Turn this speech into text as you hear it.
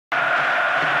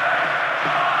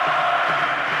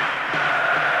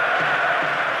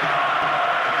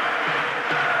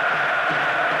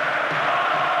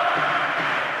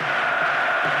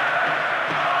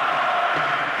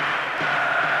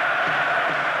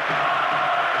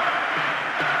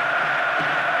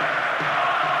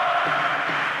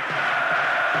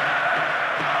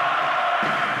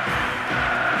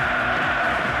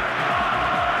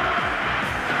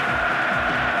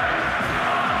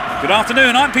Good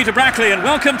afternoon, I'm Peter Brackley and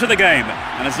welcome to the game.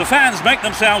 And as the fans make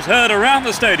themselves heard around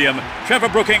the stadium, Trevor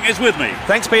Brooking is with me.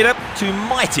 Thanks, Peter. Two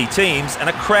mighty teams and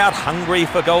a crowd hungry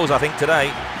for goals, I think,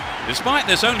 today. Despite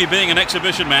this only being an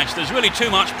exhibition match, there's really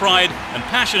too much pride and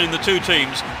passion in the two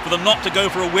teams for them not to go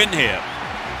for a win here.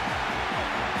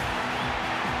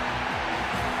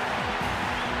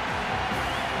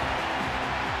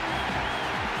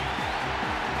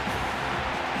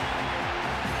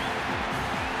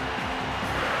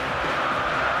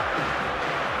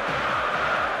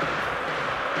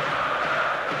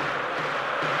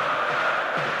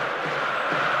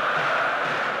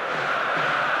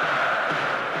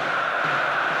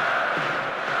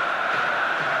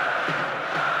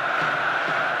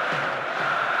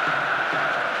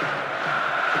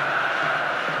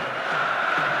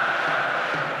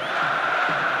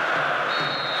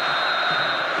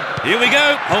 Here we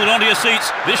go, hold on to your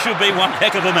seats, this should be one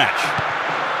heck of a match.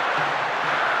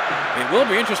 It will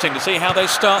be interesting to see how they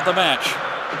start the match.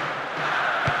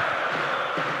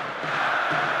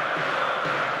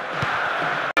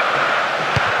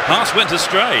 Pass went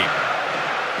astray.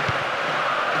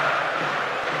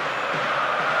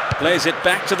 Plays it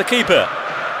back to the keeper.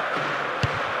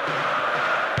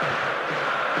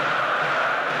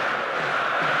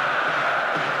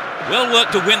 Well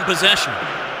worked to win possession.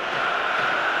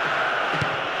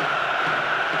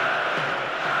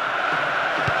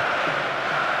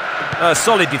 A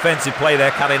solid defensive play there,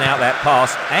 cutting out that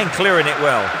pass and clearing it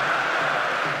well.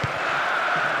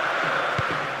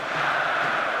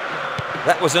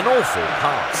 That was an awful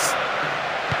pass.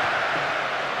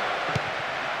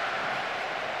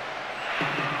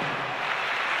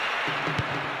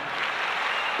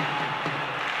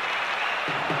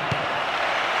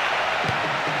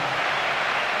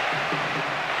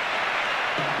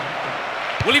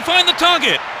 Will he find the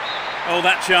target? Oh,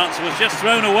 that chance was just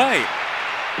thrown away.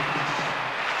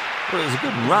 Well, it was a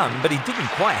good run, but he didn't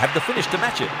quite have the finish to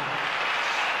match it.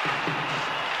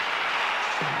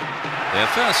 Their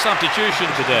first substitution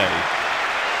today.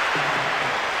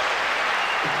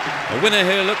 A winner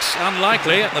here looks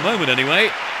unlikely, at the moment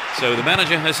anyway. So the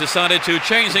manager has decided to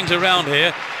change things around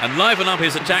here and liven up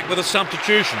his attack with a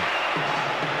substitution.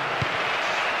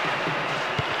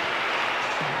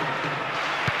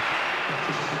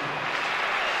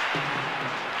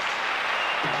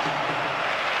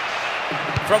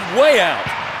 From way out.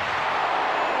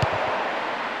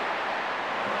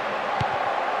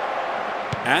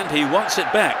 And he wants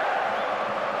it back.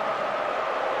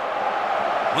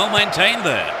 Well maintained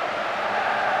there.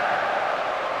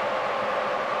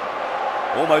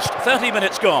 Almost 30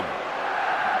 minutes gone.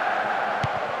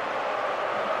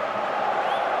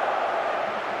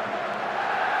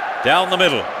 Down the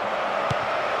middle.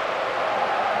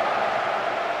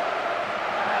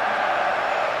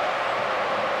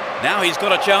 Now he's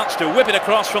got a chance to whip it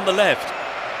across from the left.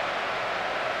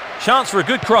 Chance for a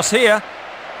good cross here.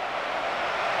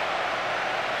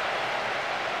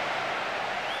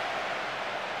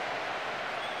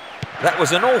 That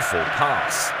was an awful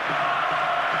pass.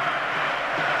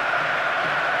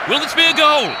 Will this be a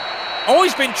goal? Oh,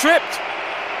 he's been tripped.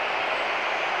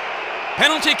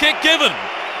 Penalty kick given.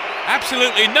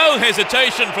 Absolutely no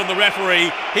hesitation from the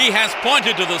referee. He has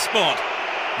pointed to the spot.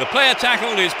 The player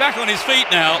tackled is back on his feet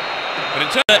now, but in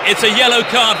turn it's a yellow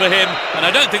card for him, and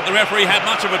I don't think the referee had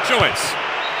much of a choice.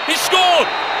 He scored!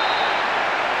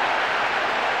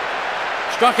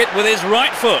 Struck it with his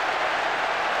right foot.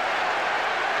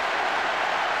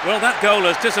 Well, that goal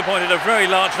has disappointed a very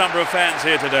large number of fans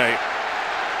here today.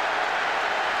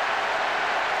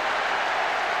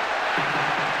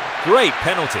 Great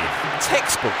penalty,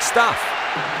 textbook stuff.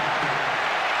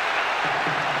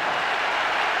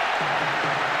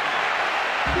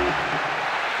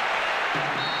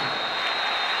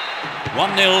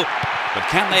 1-0, but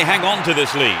can they hang on to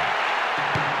this lead?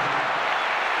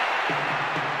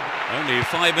 Only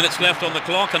 5 minutes left on the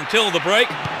clock until the break.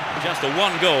 Just a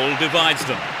one goal divides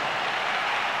them.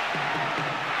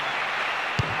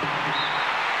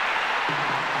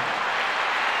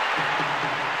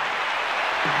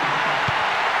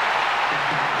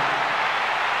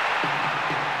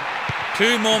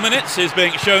 Two more minutes is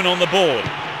being shown on the board.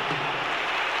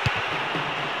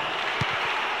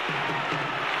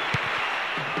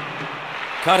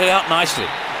 Cut it out nicely.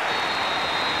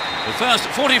 The first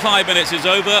 45 minutes is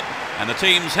over and the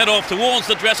teams head off towards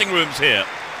the dressing rooms here.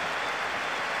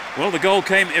 Well, the goal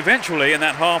came eventually in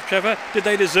that half, Trevor. Did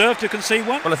they deserve to concede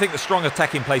one? Well, I think the strong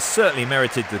attacking play certainly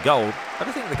merited the goal, but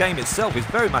I think the game itself is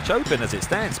very much open as it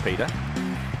stands, Peter.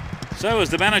 So as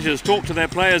the managers talk to their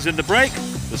players in the break,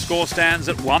 the score stands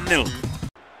at 1-0.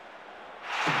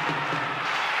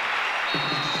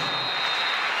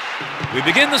 We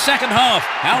begin the second half.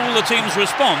 How will the teams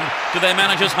respond to their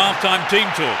manager's half-time team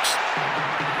talks?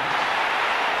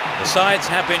 The sides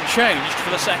have been changed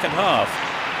for the second half.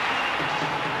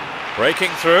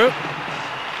 Breaking through.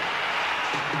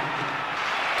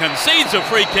 Concedes a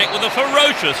free kick with a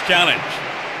ferocious challenge.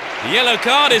 The yellow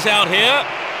card is out here.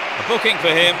 A booking for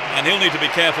him, and he'll need to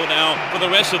be careful now for the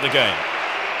rest of the game.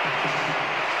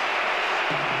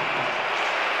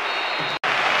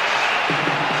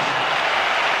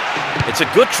 It's a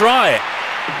good try.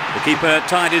 The keeper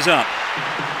tidies up.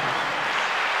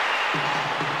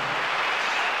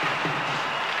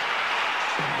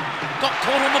 Got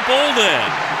caught on the ball there.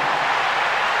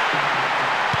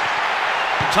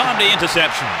 Timely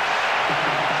interception.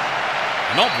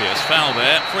 An obvious foul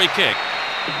there, free kick.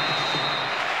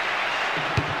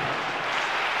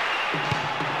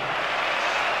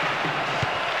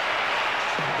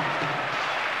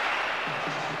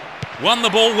 Won the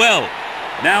ball well.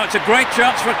 Now it's a great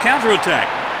chance for a counter-attack.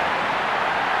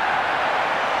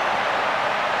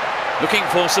 Looking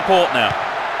for support now.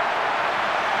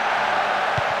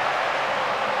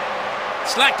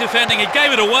 Slack defending, he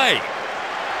gave it away.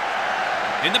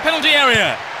 In the penalty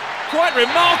area. Quite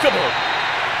remarkable.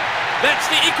 That's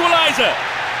the equaliser.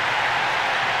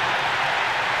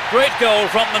 Great goal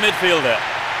from the midfielder.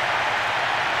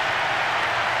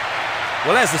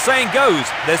 Well, as the saying goes,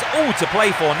 there's all to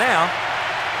play for now.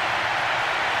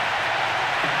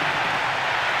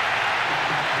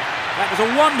 That was a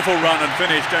wonderful run and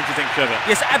finish, don't you think, Trevor?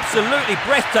 Yes, absolutely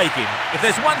breathtaking. If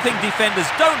there's one thing defenders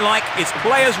don't like, it's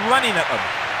players running at them.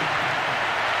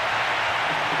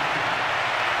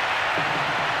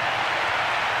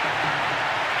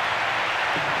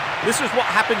 This was what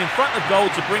happened in front of goal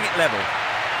to bring it level.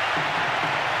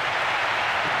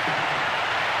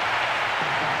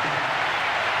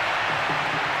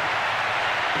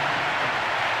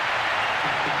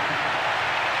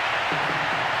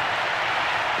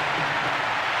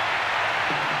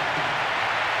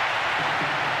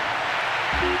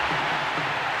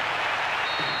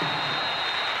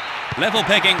 Level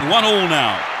pegging 1-1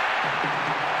 now.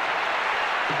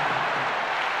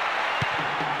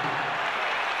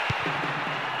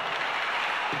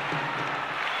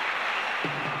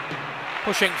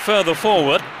 Pushing further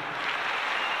forward.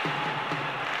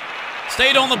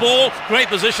 Stayed on the ball, great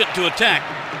position to attack.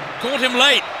 Caught him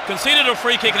late, conceded a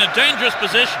free kick in a dangerous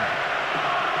position.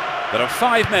 There are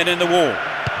 5 men in the wall.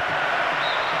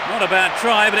 Not a bad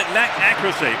try, but it lacked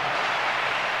accuracy.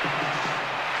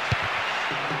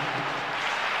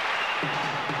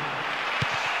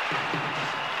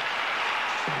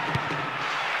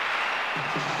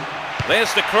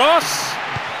 There's the cross.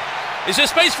 Is there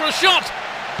space for a shot?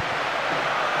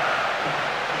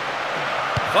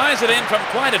 Fires it in from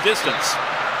quite a distance.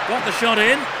 Got the shot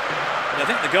in, but I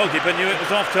think the goalkeeper knew it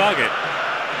was off target.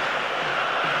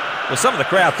 Well, some of the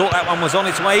crowd thought that one was on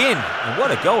its way in. And what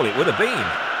a goal it would have been.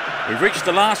 We've reached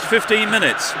the last 15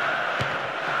 minutes.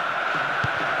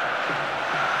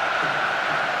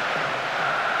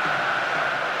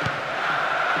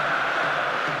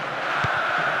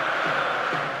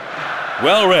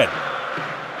 Well read.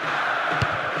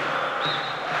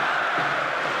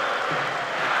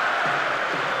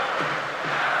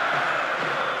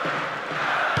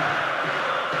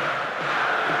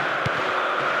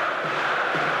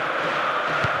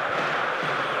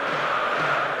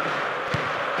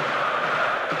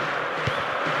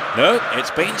 No, it's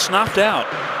been snuffed out.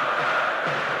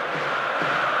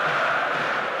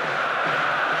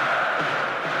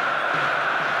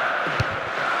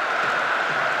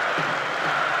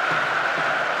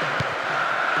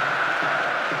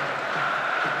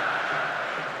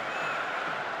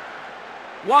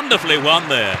 Wonderfully won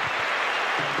there.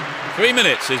 3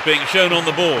 minutes is being shown on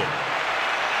the board.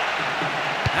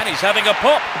 And he's having a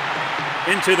pop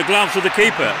into the gloves of the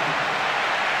keeper.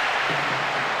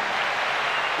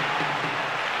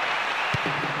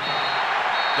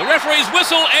 The referee's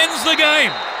whistle ends the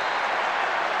game.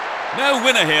 No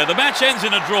winner here. The match ends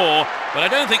in a draw, but I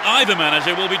don't think either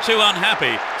manager will be too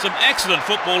unhappy. Some excellent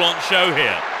football on show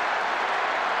here.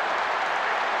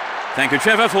 Thank you,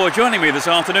 Trevor, for joining me this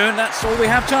afternoon. That's all we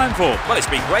have time for. Well, it's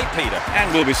been great, Peter.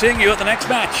 And we'll be seeing you at the next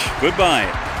match.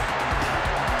 Goodbye.